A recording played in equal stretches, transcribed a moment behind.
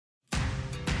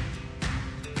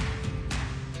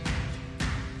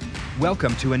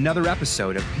Welcome to another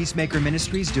episode of Peacemaker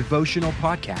Ministries devotional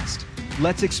podcast.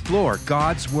 Let's explore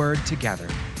God's Word together.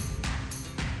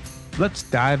 Let's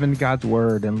dive into God's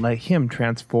Word and let Him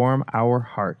transform our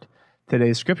heart.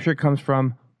 Today's scripture comes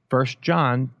from 1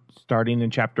 John, starting in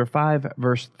chapter 5,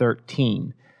 verse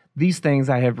 13. These things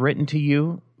I have written to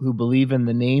you who believe in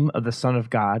the name of the Son of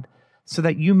God, so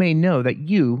that you may know that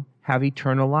you have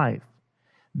eternal life.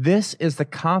 This is the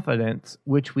confidence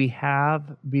which we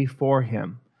have before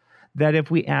Him, that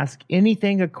if we ask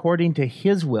anything according to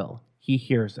His will, He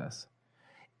hears us.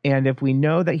 And if we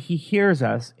know that He hears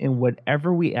us in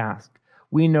whatever we ask,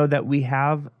 we know that we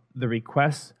have the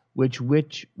requests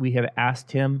which we have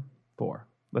asked Him for.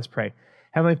 Let's pray.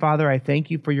 Heavenly Father, I thank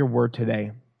you for your word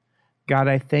today. God,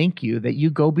 I thank you that you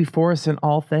go before us in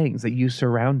all things, that you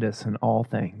surround us in all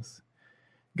things.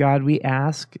 God, we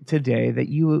ask today that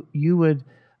you would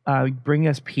bring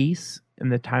us peace in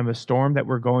the time of storm that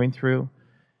we're going through,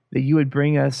 that you would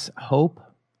bring us hope,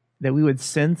 that we would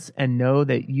sense and know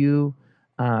that your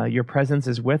presence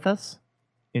is with us.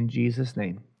 In Jesus'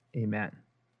 name, amen.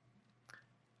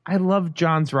 I love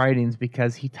John's writings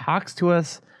because he talks to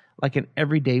us like an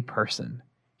everyday person.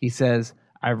 He says,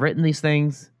 I've written these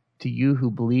things to you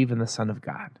who believe in the Son of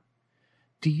God.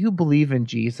 Do you believe in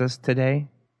Jesus today?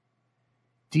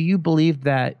 Do you believe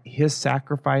that his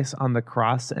sacrifice on the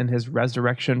cross and his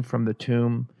resurrection from the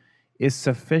tomb is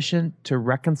sufficient to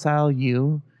reconcile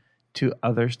you to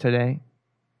others today?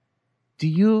 Do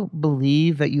you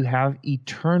believe that you have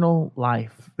eternal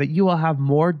life, that you will have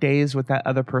more days with that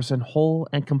other person whole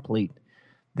and complete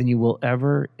than you will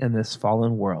ever in this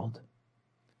fallen world?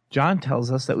 John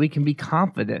tells us that we can be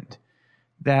confident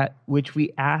that which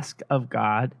we ask of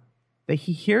God, that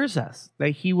he hears us, that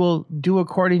he will do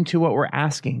according to what we're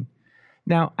asking.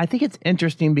 Now, I think it's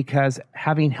interesting because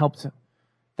having helped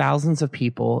thousands of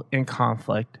people in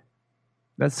conflict,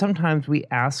 that sometimes we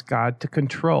ask God to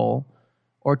control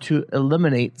or to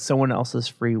eliminate someone else's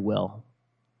free will.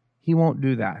 He won't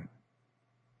do that.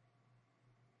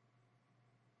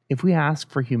 If we ask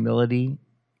for humility,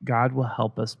 God will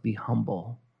help us be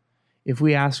humble. If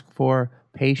we ask for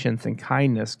patience and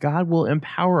kindness, God will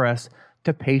empower us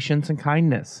to patience and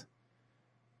kindness.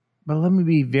 But let me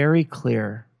be very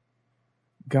clear.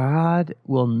 God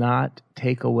will not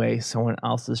take away someone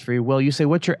else's free will. You say,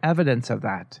 what's your evidence of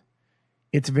that?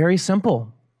 It's very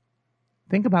simple.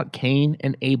 Think about Cain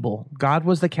and Abel. God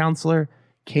was the counselor.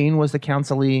 Cain was the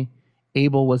counselee.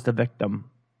 Abel was the victim.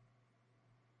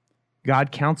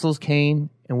 God counsels Cain,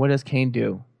 and what does Cain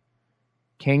do?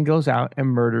 Cain goes out and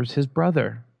murders his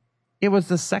brother. It was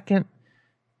the second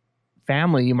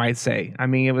family, you might say. I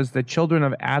mean, it was the children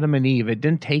of Adam and Eve. It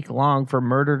didn't take long for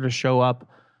murder to show up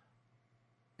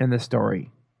in the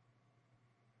story.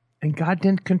 And God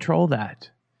didn't control that.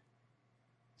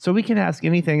 So we can ask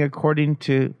anything according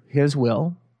to his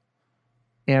will.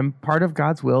 And part of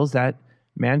God's will is that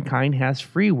mankind has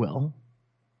free will.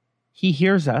 He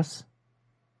hears us.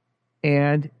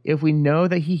 And if we know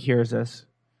that he hears us,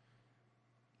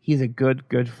 he's a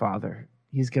good father.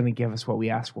 He's going to give us what we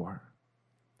ask for.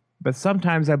 But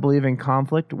sometimes I believe in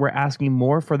conflict, we're asking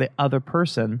more for the other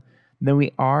person than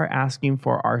we are asking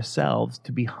for ourselves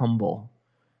to be humble,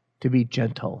 to be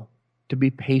gentle, to be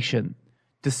patient,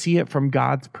 to see it from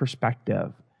God's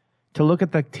perspective, to look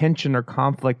at the tension or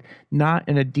conflict not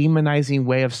in a demonizing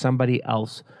way of somebody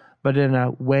else, but in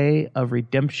a way of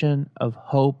redemption, of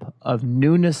hope, of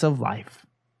newness of life.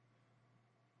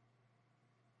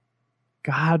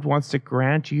 God wants to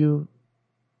grant you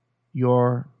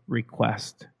your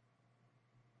request.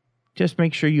 Just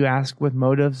make sure you ask with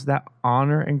motives that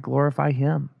honor and glorify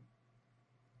him,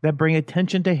 that bring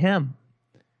attention to him.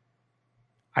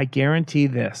 I guarantee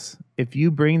this, if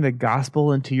you bring the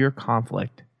gospel into your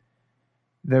conflict,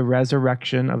 the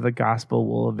resurrection of the gospel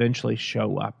will eventually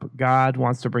show up. God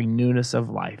wants to bring newness of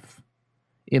life.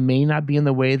 It may not be in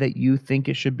the way that you think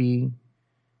it should be.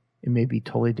 It may be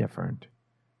totally different,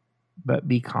 but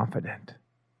be confident.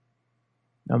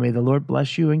 Now may the Lord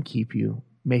bless you and keep you.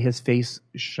 May his face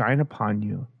shine upon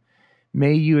you.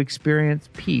 May you experience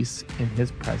peace in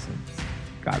his presence.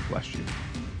 God bless you.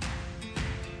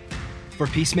 For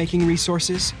peacemaking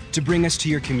resources, to bring us to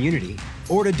your community,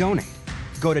 or to donate,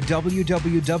 go to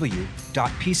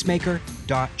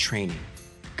www.peacemaker.training.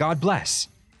 God bless,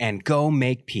 and go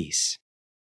make peace.